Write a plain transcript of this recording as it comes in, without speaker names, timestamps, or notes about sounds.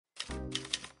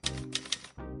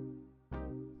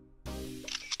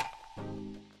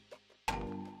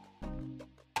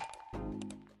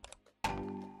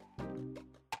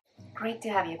Great to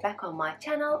have you back on my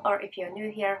channel, or if you're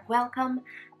new here, welcome.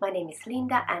 My name is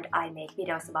Linda and I make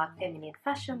videos about feminine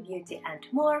fashion, beauty and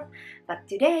more. But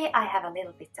today I have a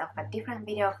little bit of a different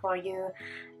video for you.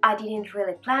 I didn't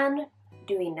really plan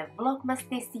doing a vlogmas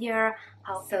this year,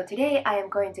 so today I am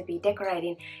going to be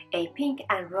decorating a pink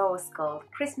and rose gold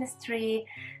Christmas tree.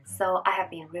 So I have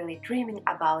been really dreaming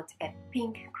about a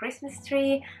pink Christmas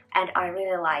tree, and I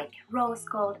really like rose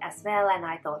gold as well, and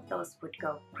I thought those would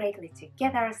go greatly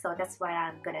together, so that's what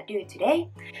I'm gonna do today.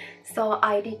 So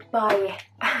I did buy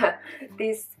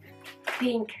this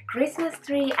pink Christmas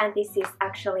tree, and this is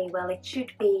actually, well, it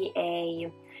should be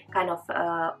a kind of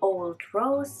old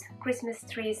rose Christmas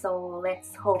tree, so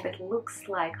let's hope it looks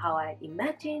like how I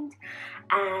imagined.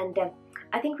 And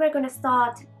I think we're gonna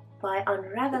start by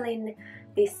unraveling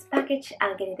this package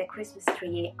and getting the Christmas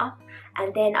tree up,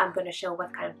 and then I'm gonna show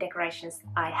what kind of decorations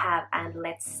I have, and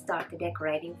let's start the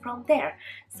decorating from there.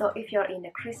 So if you're in the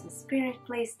Christmas spirit,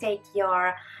 please take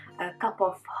your cup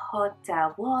of hot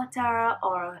water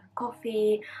or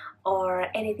coffee or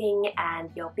anything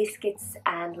and your biscuits,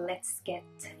 and let's get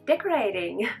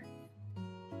decorating.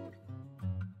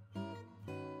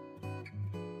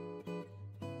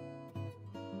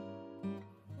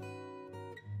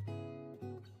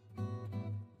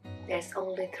 There's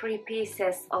only 3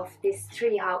 pieces of this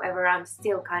tree, however I'm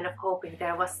still kind of hoping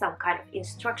there was some kind of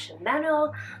instruction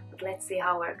manual, but let's see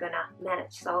how we're gonna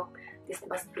manage. So this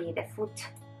must be the foot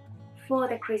for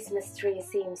the Christmas tree.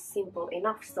 Seems simple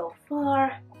enough so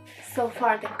far. So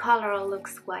far the color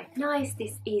looks quite nice.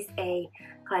 This is a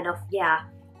kind of, yeah,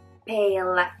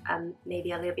 pale,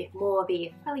 maybe a little bit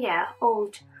mauvey, well, yeah,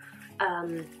 old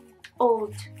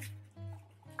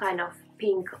kind of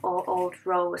pink or old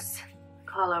rose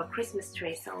color Christmas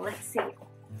tree, so let's see.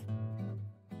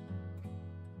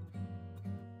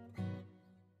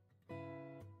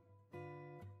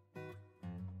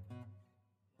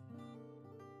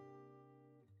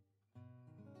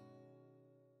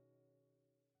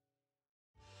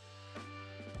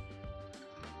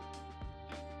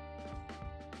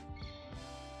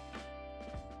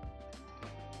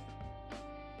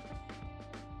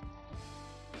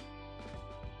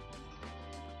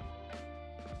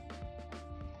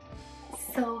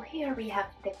 So here we have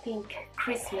the pink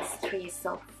Christmas tree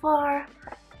so far,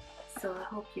 so I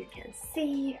hope you can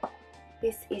see.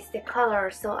 This is the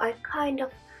color, so I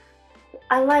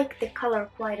like the color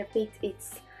quite a bit.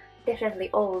 It's definitely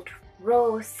old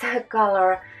rose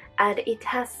color, and it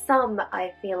has some,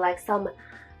 I feel like, some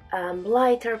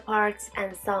lighter parts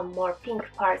and some more pink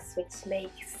parts, which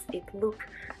makes it look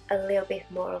a little bit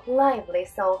more lively.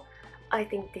 So I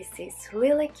think this is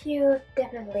really cute.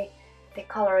 Definitely the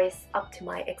color is up to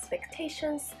my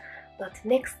expectations. But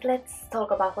next, let's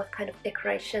talk about what kind of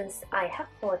decorations I have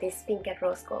for this pink and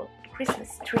rose gold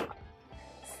Christmas tree.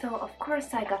 So of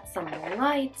course I got some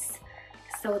lights.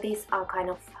 So these are kind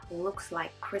of, looks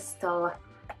like crystal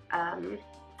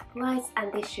lights,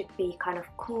 and this should be kind of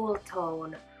cool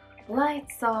tone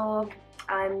lights. So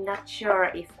I'm not sure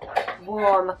if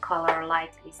warm color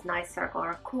light is nicer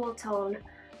or cool tone.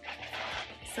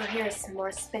 So here's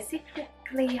more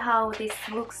specifically how this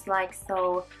looks like.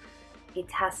 So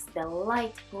it has the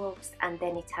light bulbs, and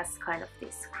then it has kind of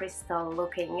this crystal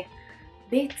looking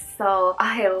bit. So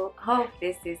I hope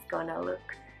this is gonna look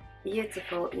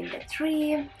beautiful in the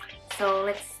tree. So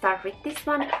let's start with this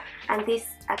one, and this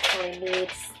actually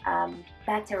needs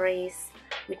batteries,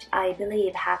 which I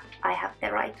believe I have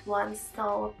the right ones.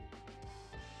 So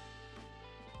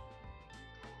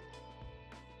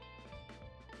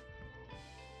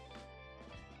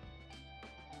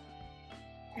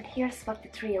and here's what the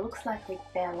tree looks like with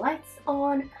the lights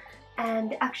on,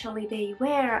 and actually they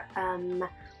were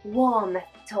warm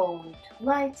toned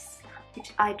lights,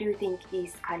 which I do think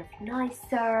is kind of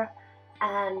nicer,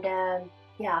 and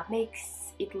yeah,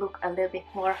 makes it look a little bit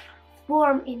more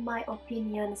warm in my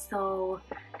opinion. So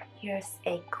here's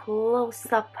a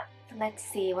close-up. Let's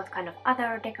see what kind of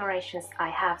other decorations I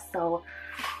have. So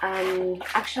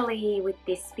actually with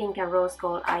this pink and rose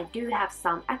gold I do have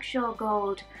some actual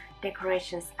gold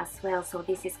decorations as well. So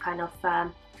this is kind of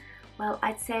well,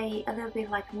 I'd say a little bit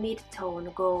like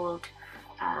mid-tone gold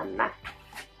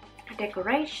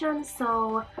decoration.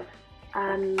 So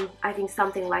I think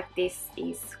something like this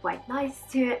is quite nice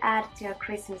to add to a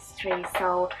Christmas tree.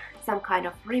 So some kind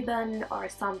of ribbon or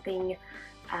something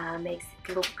makes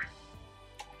it look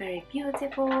very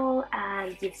beautiful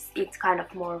and gives it kind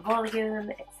of more volume,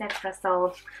 etc.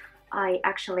 So I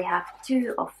actually have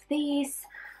 2 of these.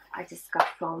 I just got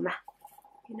from,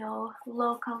 you know,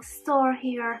 local store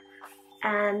here,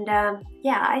 and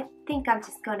yeah, I think I'm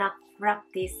just gonna wrap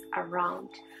this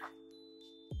around.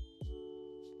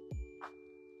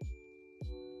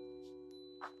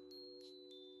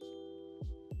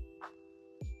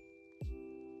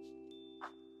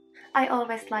 I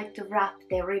always like to wrap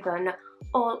the ribbon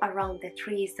all around the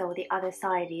tree so the other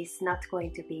side is not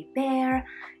going to be bare,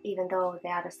 even though the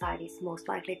other side is most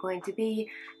likely going to be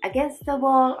against the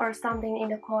wall or something in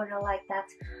the corner like that.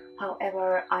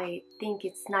 However, I think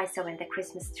it's nicer when the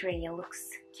Christmas tree looks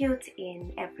cute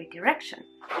in every direction.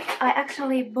 I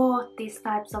actually bought these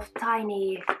types of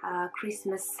tiny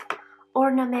Christmas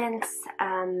ornaments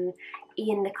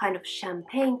in the kind of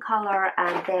champagne color,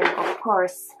 and then of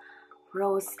course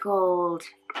rose gold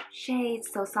shades,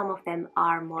 so some of them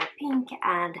are more pink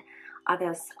and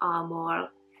others are more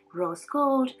rose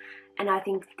gold, and I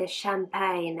think the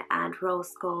champagne and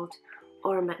rose gold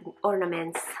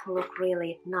ornaments look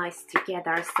really nice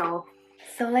together. So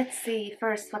let's see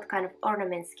first what kind of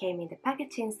ornaments came in the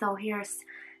packaging. So here's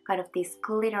kind of these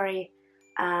glittery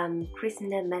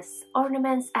Christmas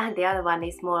ornaments, and the other one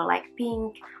is more like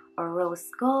pink or rose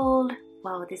gold.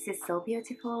 Wow, this is so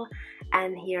beautiful.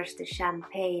 And here's the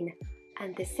champagne.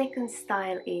 And the second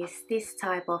style is this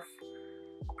type of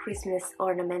Christmas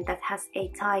ornament that has a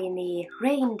tiny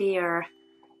reindeer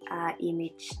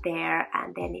image there,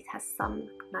 and then it has some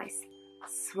nice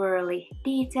swirly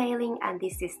detailing, and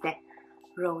this is the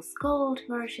rose gold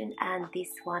version, and this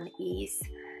one is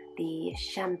the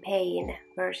champagne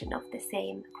version of the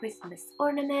same Christmas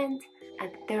ornament.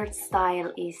 And the third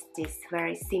style is this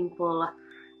very simple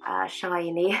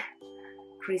shiny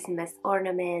Christmas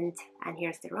ornament, and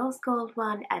here's the rose gold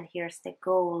one, and here's the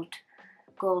gold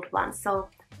one. So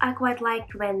I quite like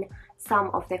when some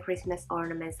of the Christmas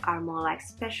ornaments are more like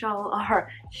special or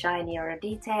shiny or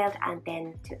detailed, and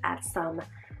then to add some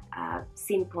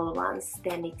simple ones,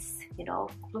 then it's, you know,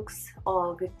 looks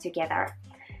all good together.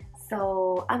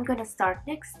 So I'm gonna start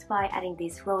next by adding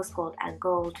these rose gold and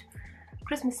gold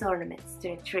Christmas ornaments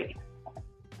to the tree.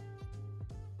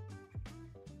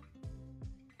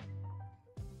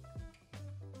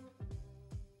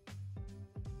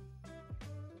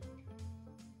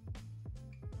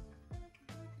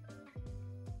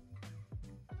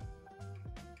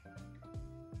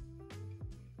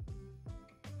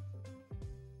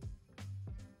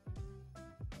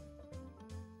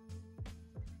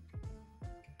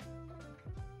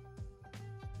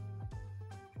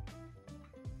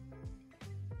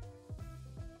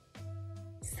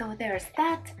 So there's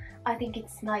that. I think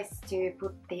it's nice to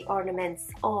put the ornaments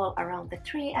all around the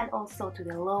tree and also to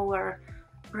the lower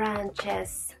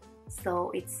branches,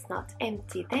 so it's not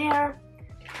empty there.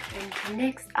 And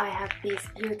next I have these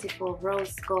beautiful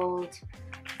rose gold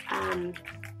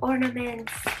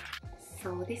ornaments.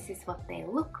 So this is what they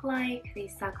look like.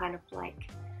 These are kind of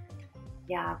like,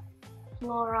 yeah,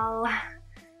 floral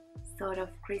sort of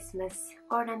Christmas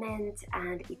ornament,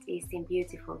 and it is in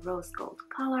beautiful rose gold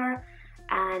color.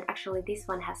 And actually this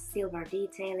one has silver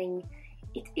detailing.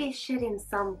 It is shedding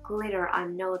some glitter,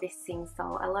 I'm noticing,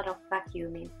 so a lot of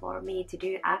vacuuming for me to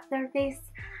do after this.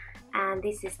 And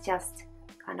this is just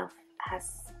kind of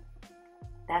has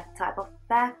that type of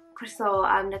back, so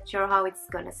I'm not sure how it's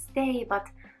gonna stay, but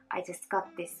I just got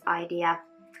this idea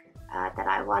that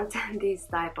I want these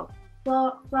type of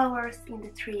flowers in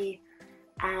the tree.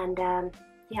 And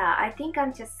yeah, I think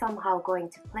I'm just somehow going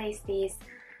to place these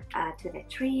to the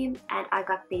tree, and I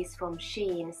got these from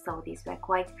Shein, so these were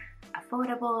quite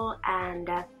affordable, and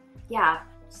yeah,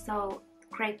 so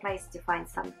great place to find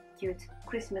some cute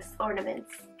Christmas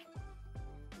ornaments.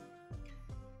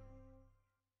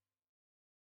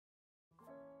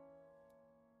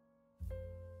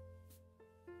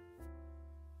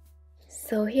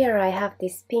 So here I have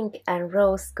this pink and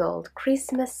rose gold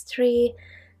Christmas tree.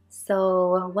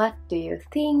 So what do you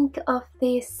think of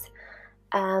this?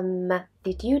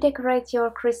 Did you decorate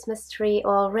your Christmas tree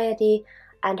already,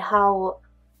 and how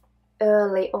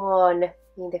early on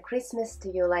in the Christmas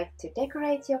do you like to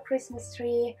decorate your Christmas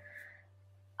tree?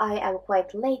 I am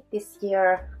quite late this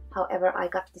year, however I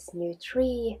got this new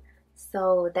tree,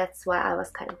 so that's why I was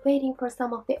kind of waiting for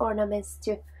some of the ornaments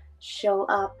to show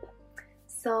up.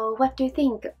 So what do you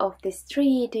think of this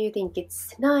tree? Do you think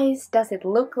it's nice? Does it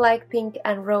look like pink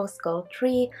and rose gold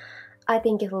tree? I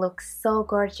think it looks so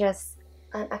gorgeous.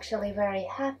 I'm actually very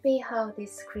happy how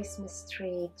this Christmas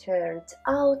tree turned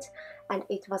out, and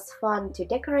it was fun to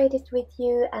decorate it with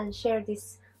you and share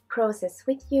this process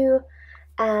with you.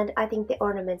 And I think the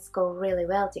ornaments go really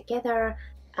well together.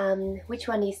 Which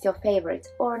one is your favorite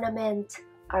ornament?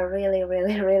 I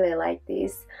really like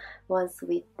these ones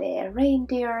with the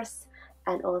reindeers,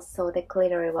 and also the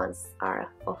glittery ones are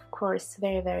of course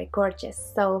very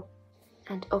gorgeous. So,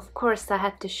 and of course I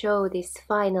had to show this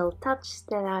final touch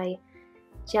that I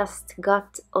just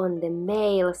got on the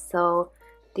mail, so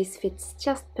this fits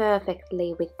just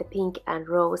perfectly with the pink and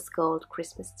rose gold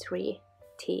Christmas tree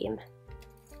theme.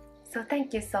 So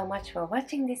thank you so much for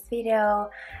watching this video,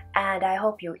 and I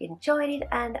hope you enjoyed it,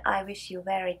 and I wish you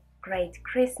very great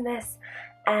Christmas.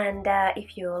 And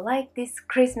if you like this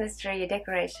Christmas tree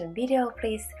decoration video,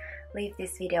 please leave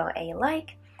this video a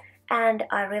like, and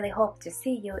I really hope to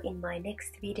see you in my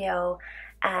next video,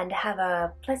 and have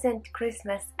a pleasant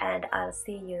Christmas, and I'll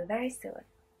see you very soon.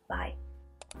 Bye.